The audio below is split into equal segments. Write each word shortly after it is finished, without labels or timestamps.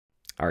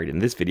Alright, in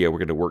this video we're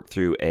going to work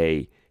through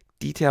a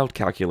detailed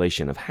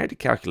calculation of how to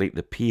calculate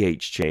the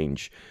pH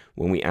change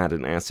when we add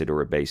an acid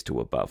or a base to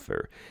a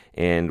buffer.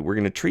 And we're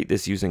going to treat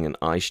this using an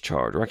ICE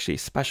chart, or actually a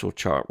special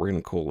chart we're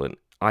going to call an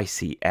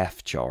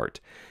ICF chart.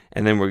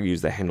 And then we're going to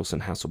use the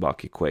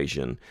Henderson-Hasselbalch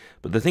equation.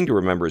 But the thing to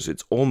remember is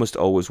it's almost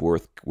always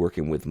worth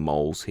working with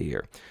moles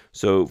here.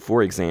 So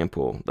for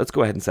example, let's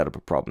go ahead and set up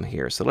a problem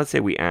here. So let's say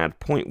we add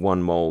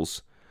 0.1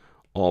 moles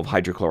of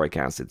hydrochloric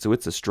acid. So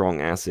it's a strong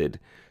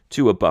acid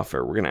to a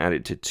buffer. We're going to add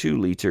it to 2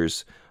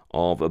 liters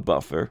of a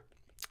buffer.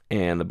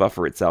 And the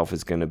buffer itself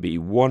is going to be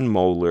 1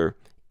 molar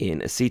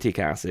in acetic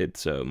acid.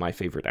 So my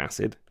favorite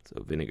acid.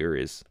 So vinegar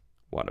is,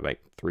 what, about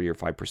 3 or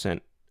 5%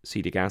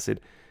 acetic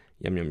acid.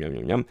 Yum, yum, yum,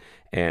 yum, yum.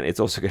 And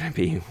it's also going to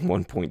be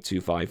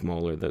 1.25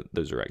 molar.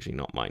 Those are actually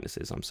not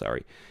minuses, I'm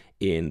sorry.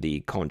 In the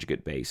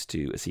conjugate base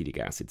to acetic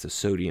acid. So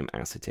sodium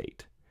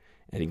acetate.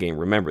 And again,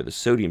 remember, the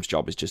sodium's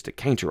job is just a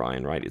counter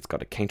ion, right? It's got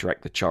to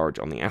counteract the charge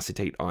on the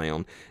acetate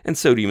ion. And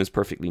sodium is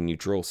perfectly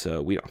neutral,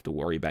 so we don't have to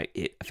worry about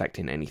it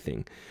affecting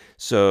anything.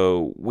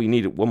 So we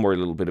need one more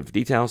little bit of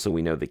detail. So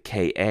we know the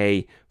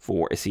Ka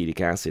for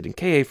acetic acid. And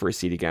Ka for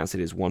acetic acid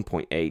is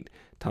 1.8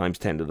 times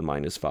 10 to the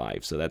minus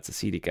 5. So that's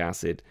acetic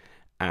acid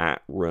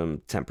at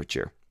room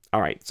temperature.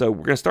 All right, so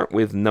we're going to start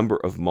with number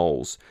of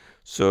moles.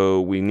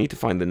 So we need to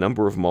find the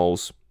number of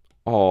moles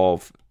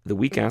of the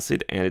weak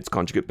acid and its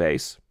conjugate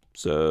base.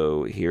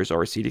 So here's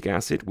our acetic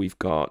acid. We've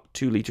got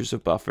 2 liters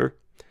of buffer,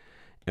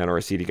 and our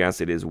acetic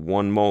acid is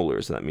 1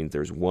 molar. So that means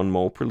there's 1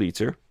 mole per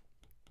liter.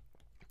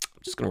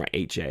 I'm just going to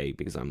write HA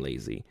because I'm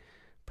lazy,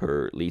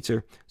 per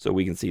liter. So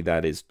we can see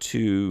that is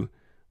 2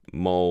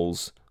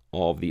 moles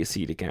of the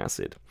acetic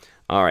acid.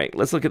 All right,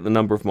 let's look at the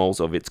number of moles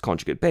of its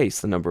conjugate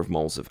base, the number of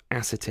moles of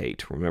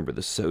acetate. Remember,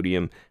 the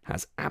sodium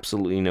has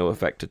absolutely no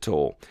effect at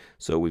all.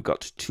 So we've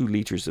got 2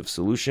 liters of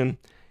solution.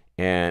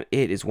 And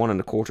it is 1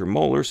 1/4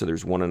 molar, so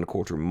there's 1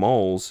 1/4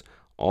 moles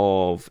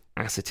of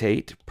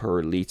acetate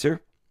per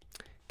liter.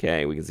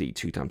 Okay, we can see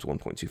 2 times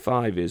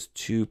 1.25 is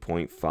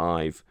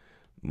 2.5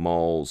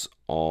 moles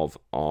of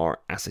our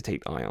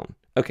acetate ion.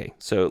 Okay,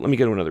 so let me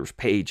go to another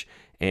page,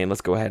 and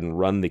let's go ahead and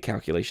run the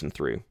calculation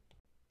through.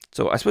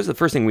 So I suppose the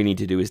first thing we need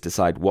to do is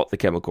decide what the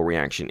chemical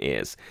reaction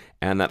is.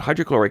 And that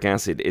hydrochloric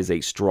acid is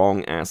a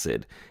strong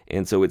acid,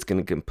 and so it's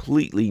going to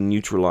completely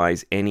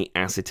neutralize any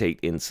acetate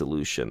in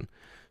solution.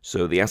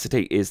 So the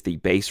acetate is the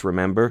base,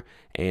 remember,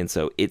 and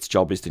so its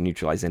job is to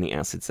neutralize any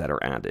acids that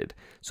are added.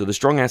 So the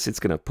strong acid is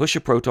going to push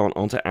a proton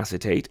onto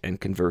acetate and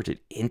convert it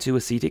into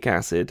acetic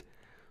acid.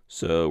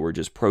 So we're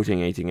just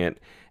protonating it,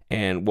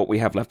 and what we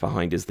have left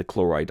behind is the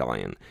chloride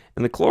ion.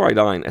 And the chloride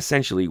ion,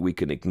 essentially, we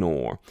can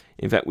ignore.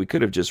 In fact, we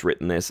could have just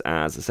written this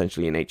as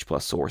essentially an H+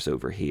 source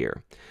over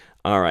here.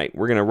 All right,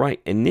 we're going to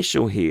write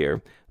initial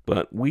here,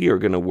 but we are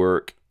going to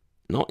work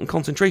not in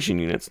concentration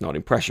units, not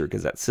in pressure,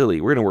 because that's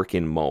silly. We're going to work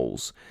in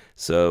moles.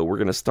 So we're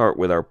going to start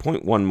with our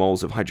 0.1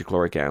 moles of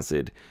hydrochloric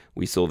acid.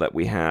 We saw that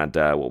we had,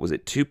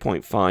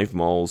 2.5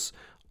 moles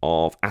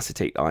of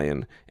acetate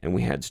ion, and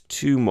we had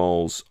 2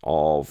 moles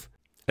of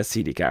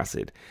acetic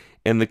acid.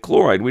 And the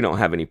chloride, we don't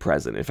have any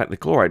present. In fact, the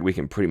chloride, we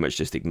can pretty much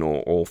just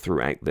ignore all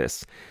throughout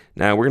this.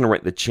 Now, we're going to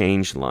write the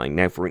change line.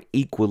 Now, for an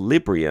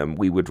equilibrium,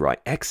 we would write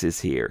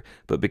X's here.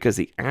 But because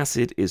the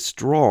acid is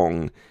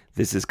strong,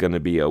 this is going to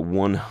be a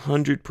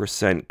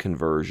 100%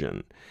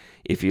 conversion.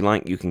 If you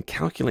like, you can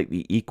calculate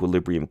the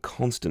equilibrium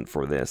constant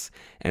for this,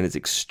 and it's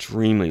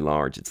extremely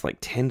large. It's like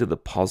 10 to the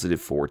positive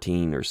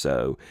 14 or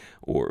so,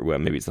 or well,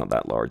 maybe it's not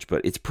that large,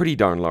 but it's pretty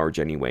darn large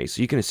anyway,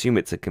 so you can assume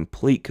it's a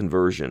complete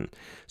conversion.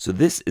 So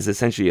this is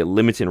essentially a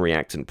limiting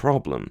reactant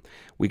problem.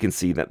 We can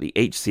see that the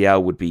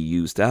HCl would be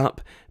used up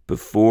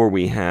before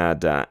we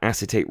had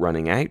acetate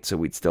running out, so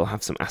we'd still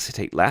have some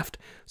acetate left.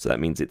 So that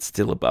means it's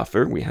still a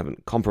buffer. We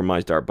haven't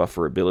compromised our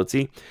buffer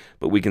ability,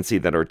 but we can see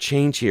that our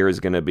change here is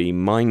going to be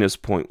minus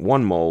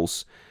 0.1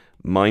 moles,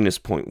 minus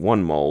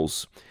 0.1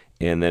 moles,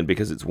 and then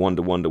because it's 1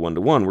 to 1 to 1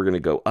 to 1, we're going to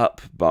go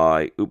up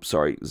by,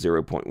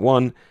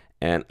 0.1,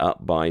 and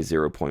up by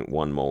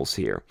 0.1 moles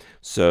here.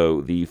 So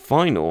the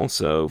final,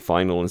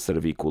 final instead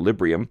of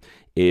equilibrium,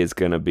 is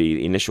going to be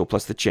the initial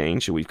plus the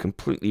change. So we've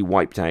completely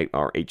wiped out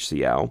our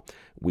HCl.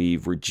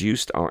 We've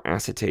reduced our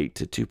acetate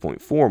to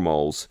 2.4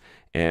 moles,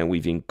 and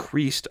we've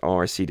increased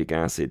our acetic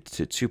acid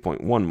to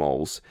 2.1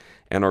 moles.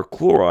 And our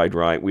chloride,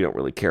 right, we don't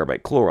really care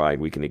about chloride.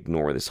 We can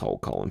ignore this whole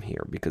column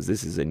here because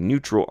this is a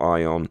neutral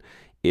ion.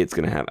 It's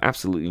going to have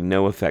absolutely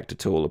no effect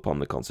at all upon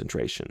the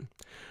concentration.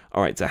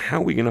 All right, so how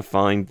are we going to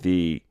find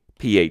the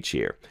pH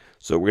here?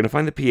 So we're going to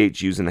find the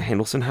pH using the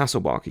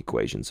Henderson-Hasselbalch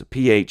equation. So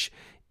pH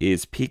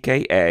is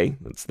pKa,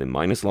 that's the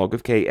minus log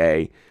of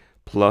Ka,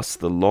 plus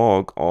the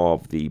log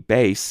of the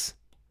base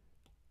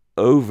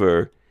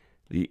over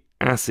the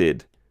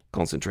acid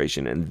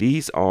concentration. And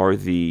these are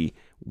the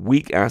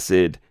weak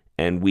acid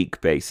and weak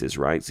bases,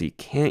 right? So you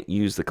can't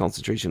use the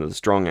concentration of the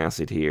strong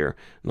acid here,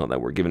 not that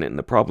we're given it in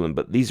the problem,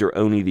 but these are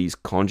only these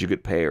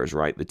conjugate pairs,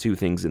 right? The 2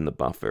 things in the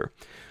buffer.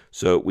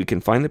 So we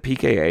can find the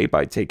pKa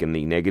by taking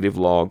the negative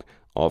log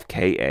of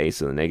Ka,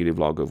 so the negative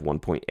log of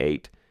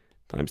 1.8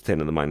 times 10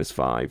 to the minus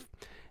 5.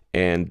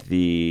 And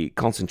the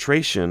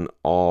concentration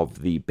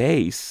of the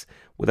base,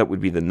 well, that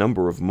would be the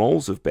number of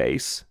moles of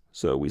base.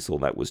 So we saw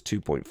that was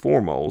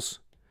 2.4 moles.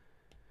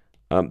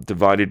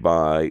 Divided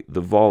by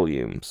the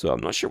volume. So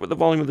I'm not sure what the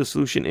volume of the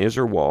solution is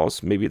or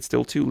was. Maybe it's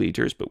still 2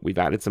 liters, but we've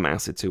added some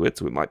acid to it,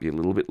 so it might be a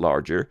little bit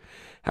larger.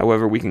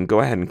 However, we can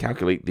go ahead and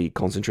calculate the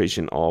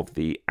concentration of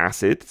the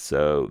acid.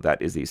 So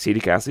that is the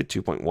acetic acid,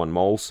 2.1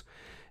 moles.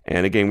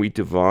 And again, we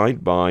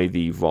divide by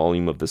the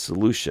volume of the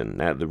solution.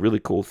 Now, the really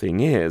cool thing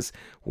is,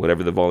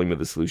 whatever the volume of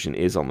the solution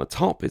is on the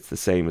top, it's the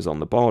same as on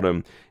the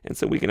bottom. And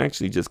so we can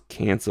actually just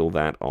cancel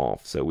that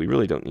off. So we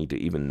really don't need to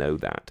even know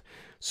that.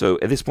 So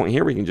at this point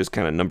here, we can just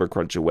kind of number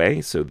crunch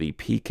away. So the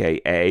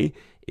pKa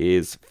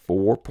is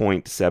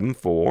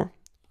 4.74.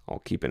 I'll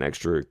keep an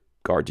extra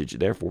guard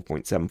digit there,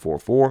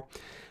 4.744.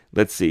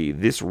 Let's see,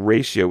 this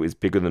ratio is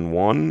bigger than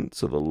 1,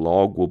 so the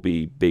log will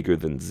be bigger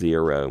than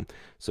 0.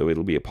 So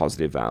it'll be a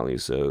positive value,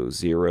 so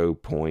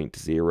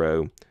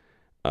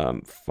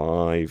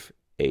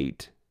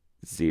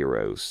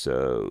 0.0580.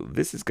 So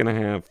this is going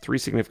to have 3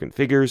 significant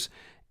figures.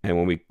 And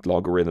when we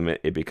logarithm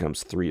it, it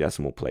becomes 3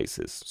 decimal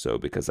places. So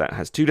because that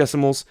has 2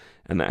 decimals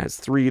and that has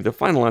 3, the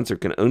final answer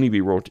can only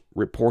be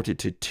reported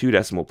to 2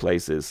 decimal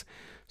places.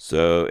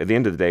 So at the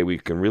end of the day, we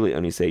can really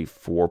only say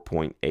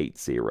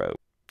 4.80.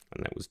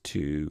 And that was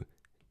 2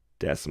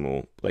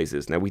 decimal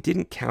places. Now, we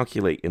didn't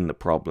calculate in the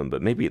problem,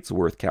 but maybe it's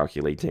worth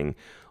calculating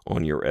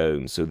on your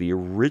own. So the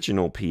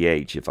original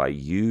pH, if I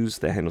use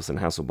the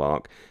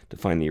Henderson-Hasselbalch to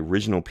find the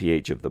original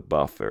pH of the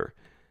buffer,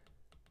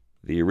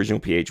 the original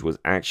pH was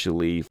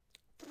actually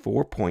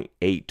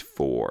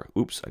 4.84.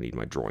 Oops, I need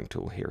my drawing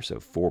tool here. So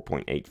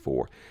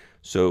 4.84.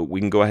 So we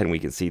can go ahead and we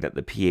can see that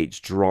the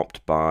pH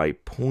dropped by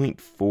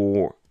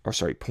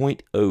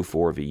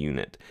 0.04 of a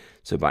unit.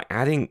 So by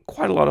adding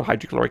quite a lot of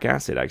hydrochloric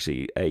acid,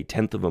 actually a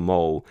tenth of a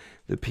mole,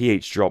 the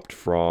pH dropped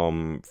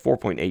from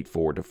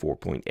 4.84 to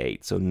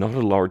 4.8. So not a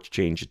large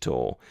change at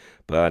all.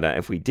 But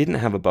if we didn't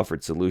have a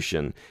buffered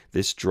solution,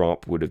 this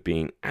drop would have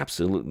been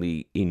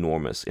absolutely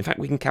enormous. In fact,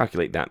 we can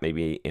calculate that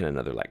maybe in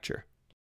another lecture.